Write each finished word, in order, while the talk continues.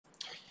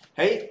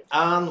Hey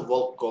and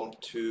welcome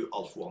to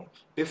Alpha One.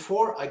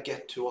 Before I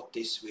get to what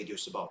this video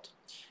is about,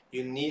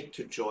 you need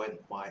to join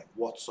my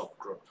WhatsApp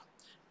group.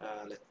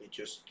 Let me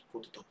just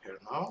put it up here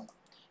now.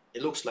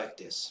 It looks like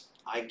this.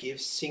 I give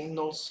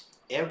signals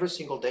every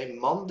single day,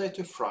 Monday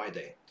to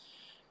Friday.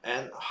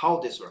 And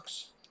how this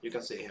works, you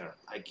can see here.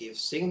 I give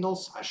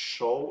signals, I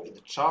show in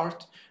the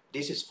chart.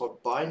 This is for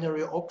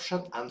binary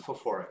option and for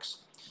Forex.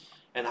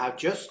 And I've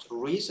just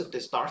recently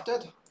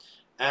started.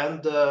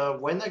 And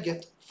when I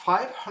get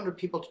 500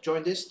 people to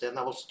join this, then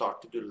I will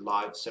start to do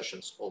live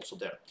sessions also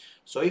there.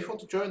 So if you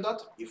want to join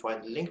that, you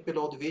find the link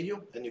below the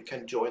video and you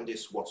can join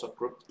this WhatsApp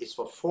group. It's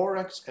for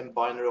Forex and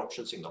binary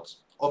option signals.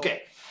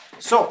 Okay,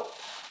 so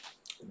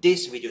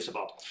this video is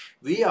about,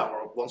 we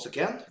are once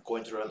again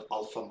going to run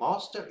Alpha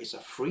Master. It's a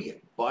free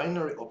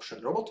binary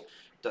option robot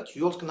that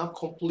you all can have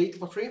completely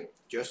for free.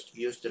 Just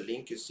use the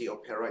link you see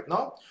up here right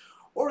now.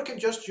 Or you can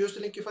just use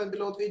the link you find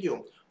below the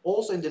video.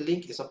 Also in the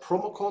link is a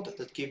promo code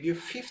that gives you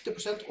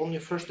 50% on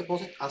your first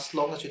deposit as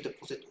long as you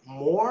deposit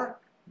more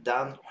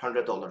than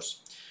 $100.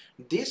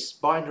 This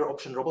binary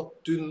option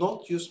robot do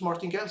not use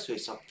martingale, so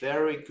it's a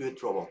very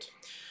good robot.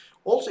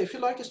 Also, if you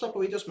like this type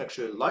of videos, make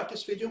sure you like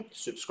this video,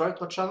 subscribe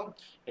to my channel,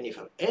 and if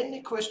you have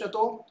any question at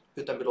all,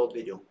 put them below the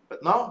video.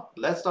 But now,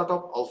 let's start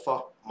up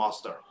Alpha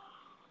Master.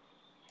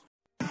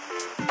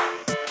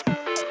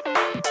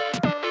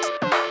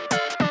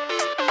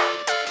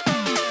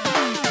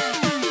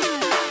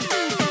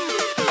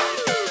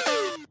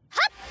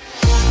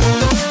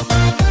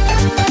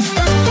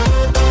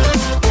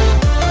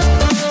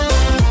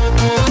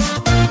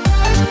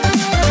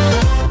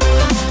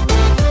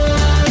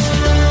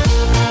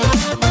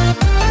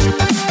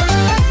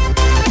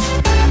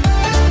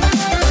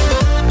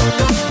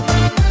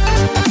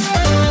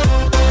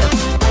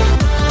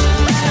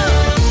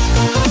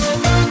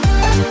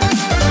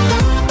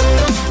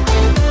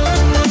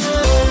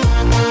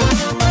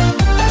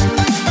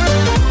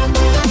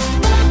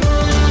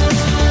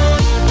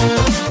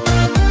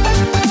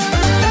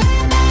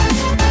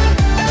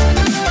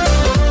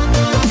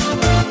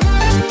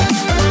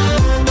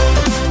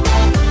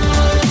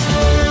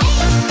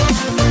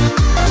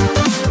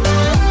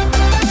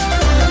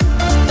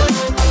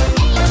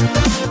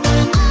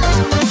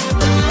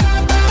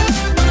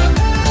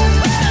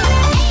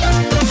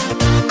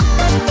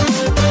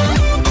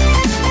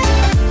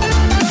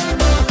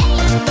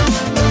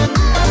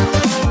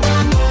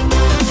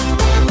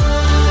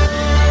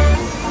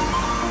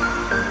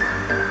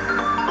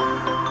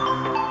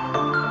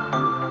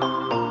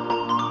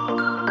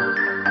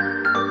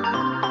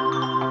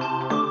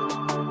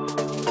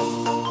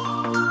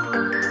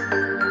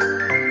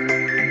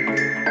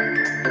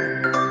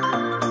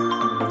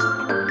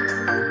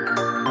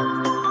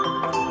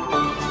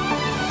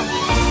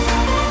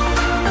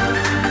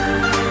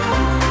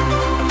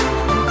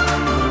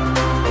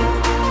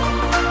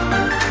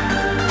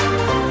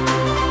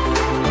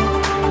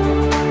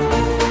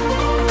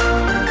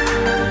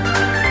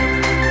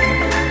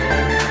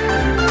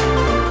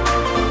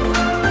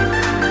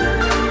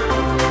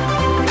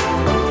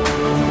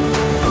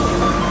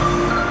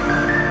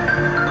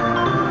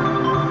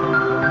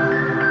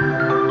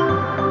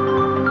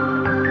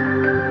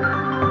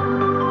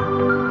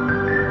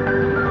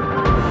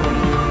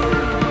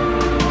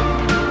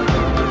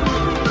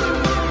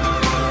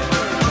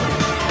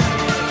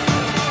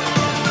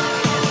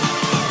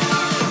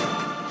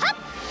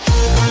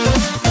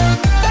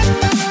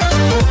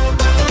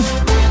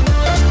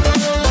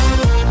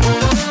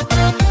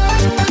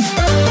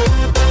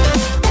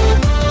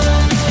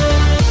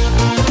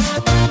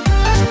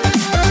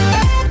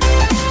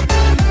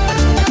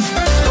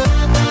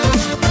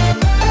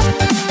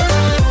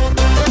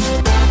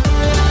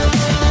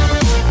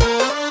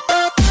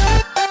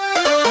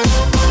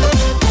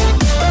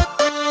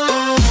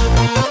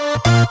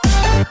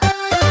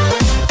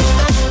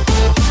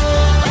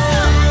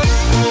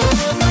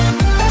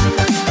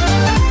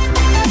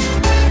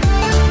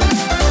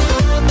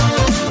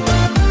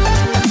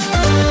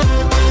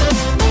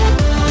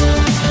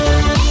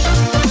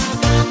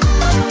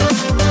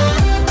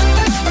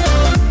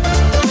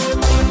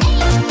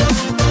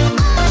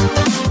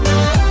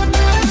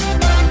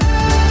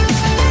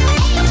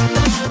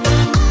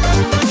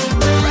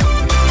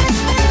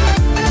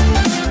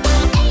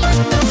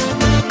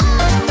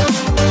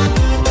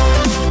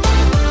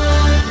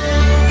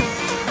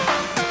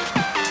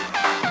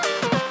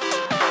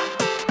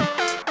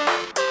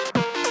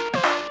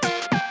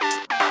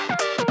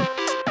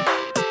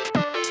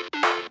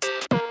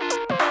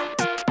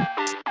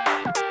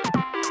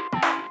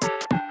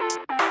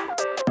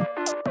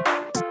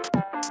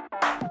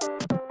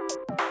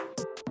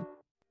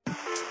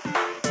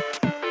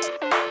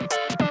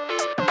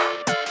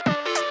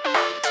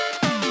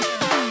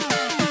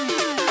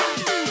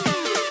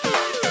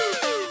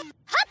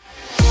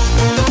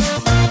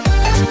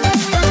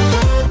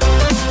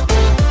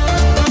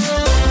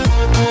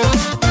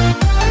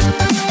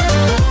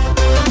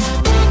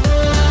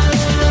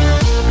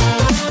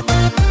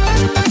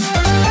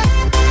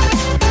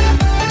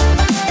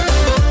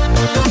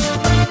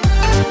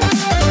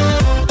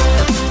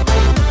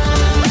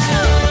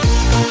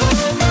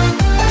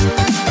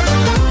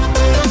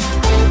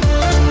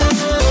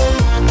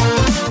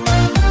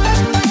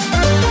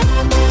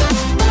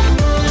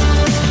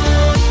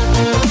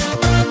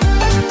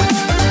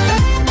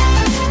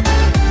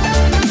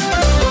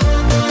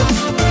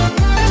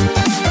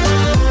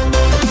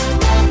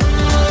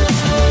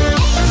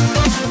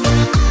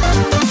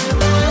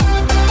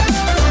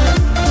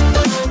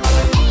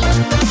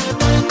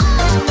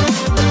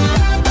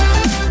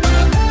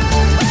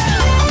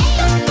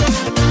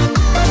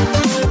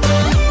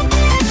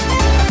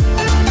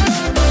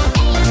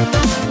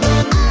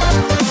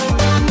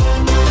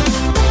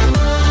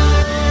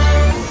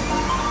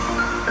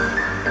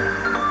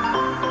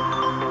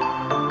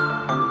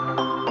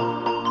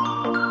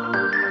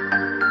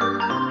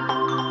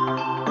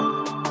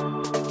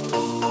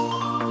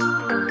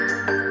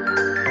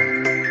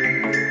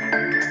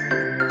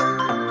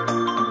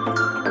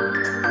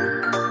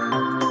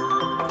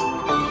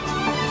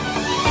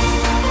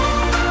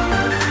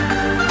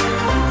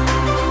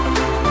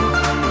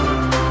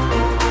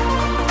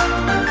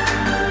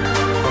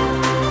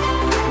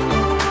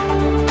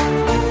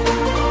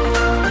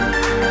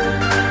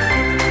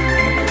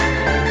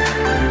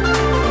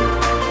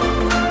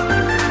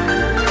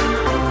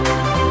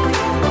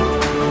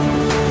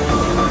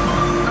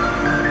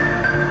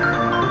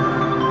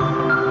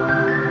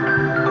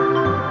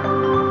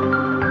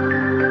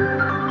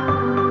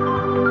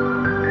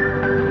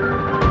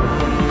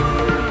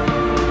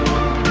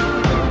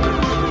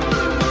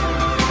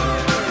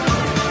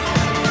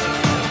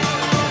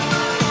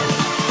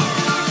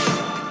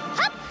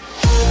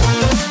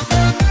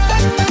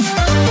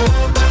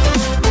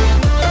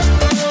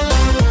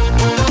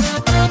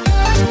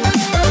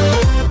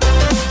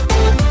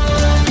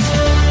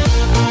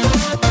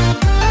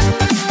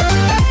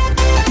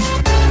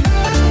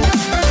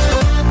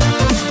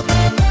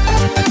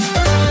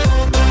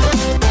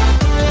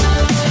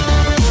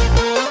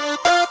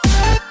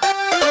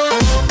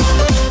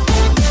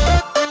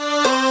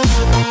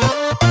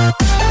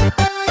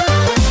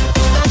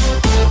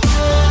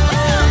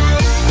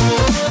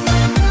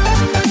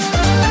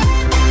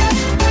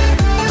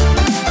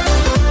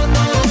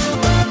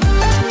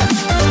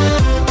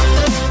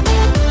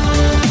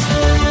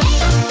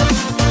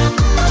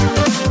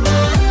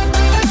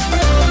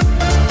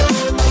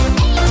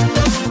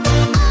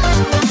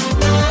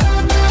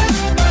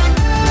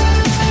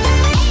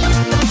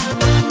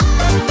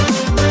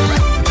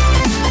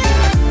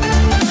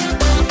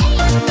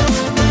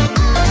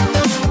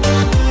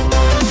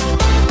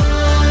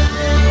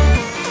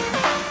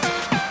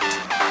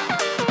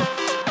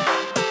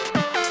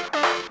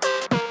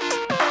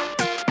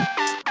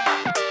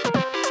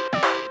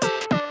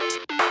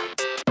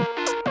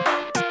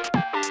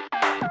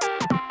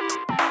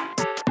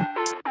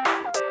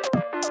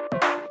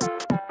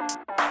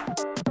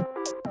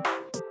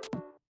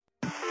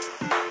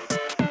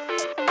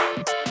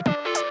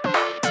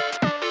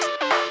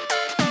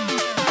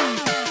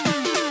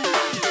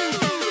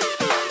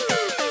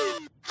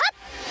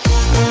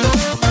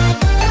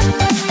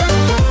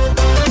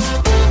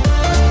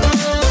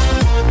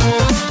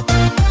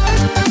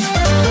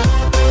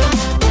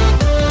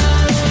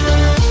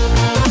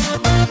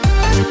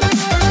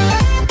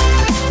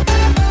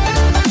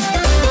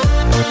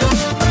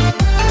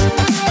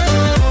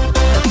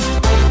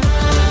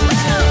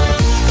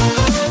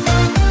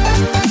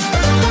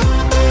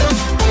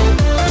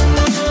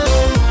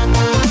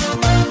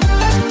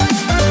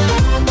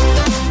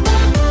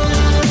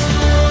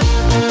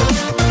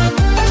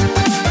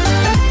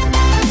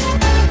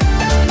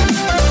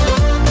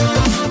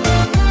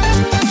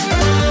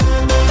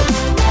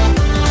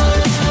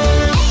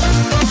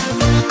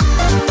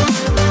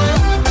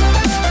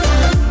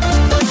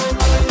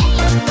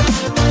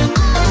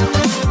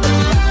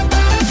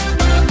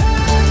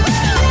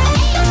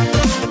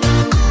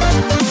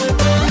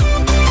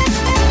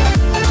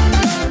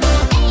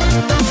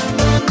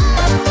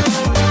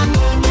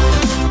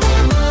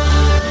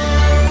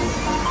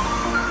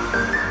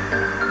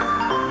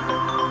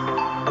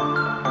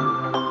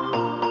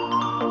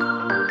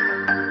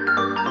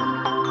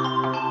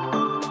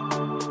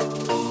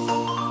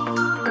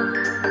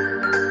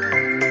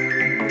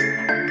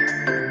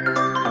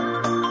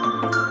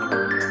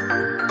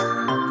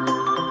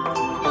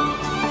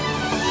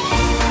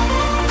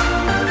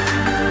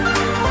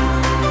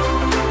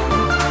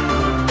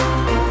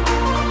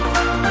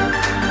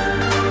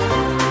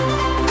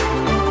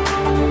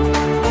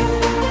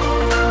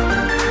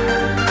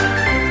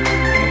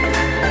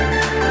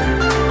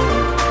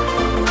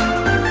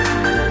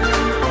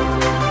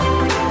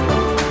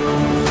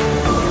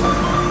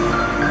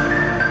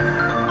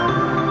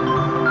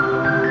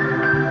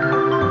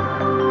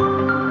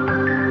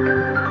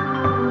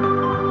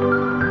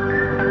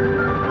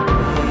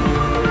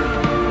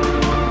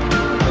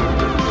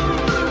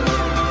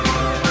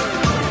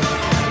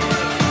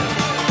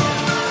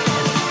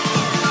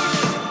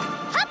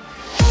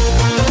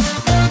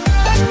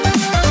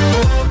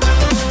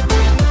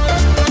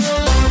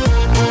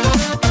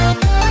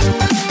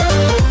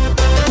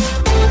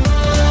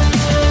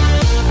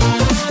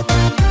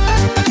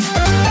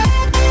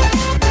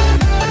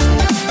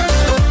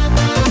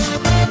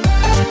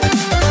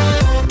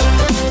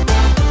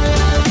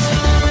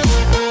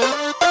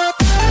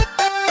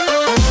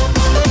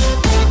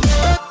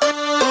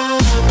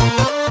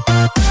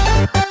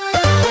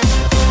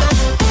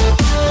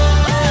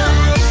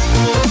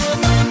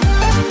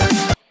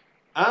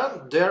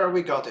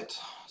 got it.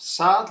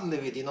 Sadly,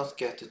 we did not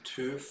get the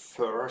two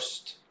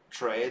first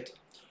trade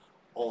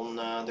on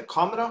the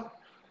camera,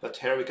 but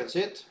here we can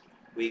see it.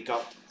 We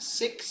got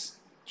 6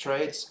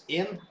 trades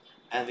in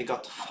and we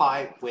got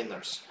 5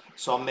 winners.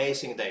 So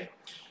amazing day.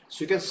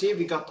 So you can see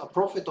we got a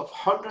profit of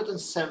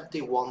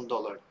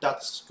 $171.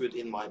 That's good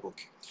in my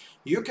book.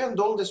 You can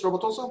download this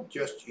robot also.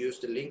 Just use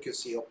the link you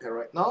see up here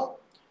right now,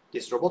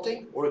 this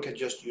roboting, or you can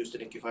just use the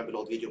link you find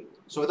below the video.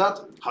 So with that,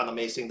 have an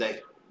amazing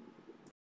day.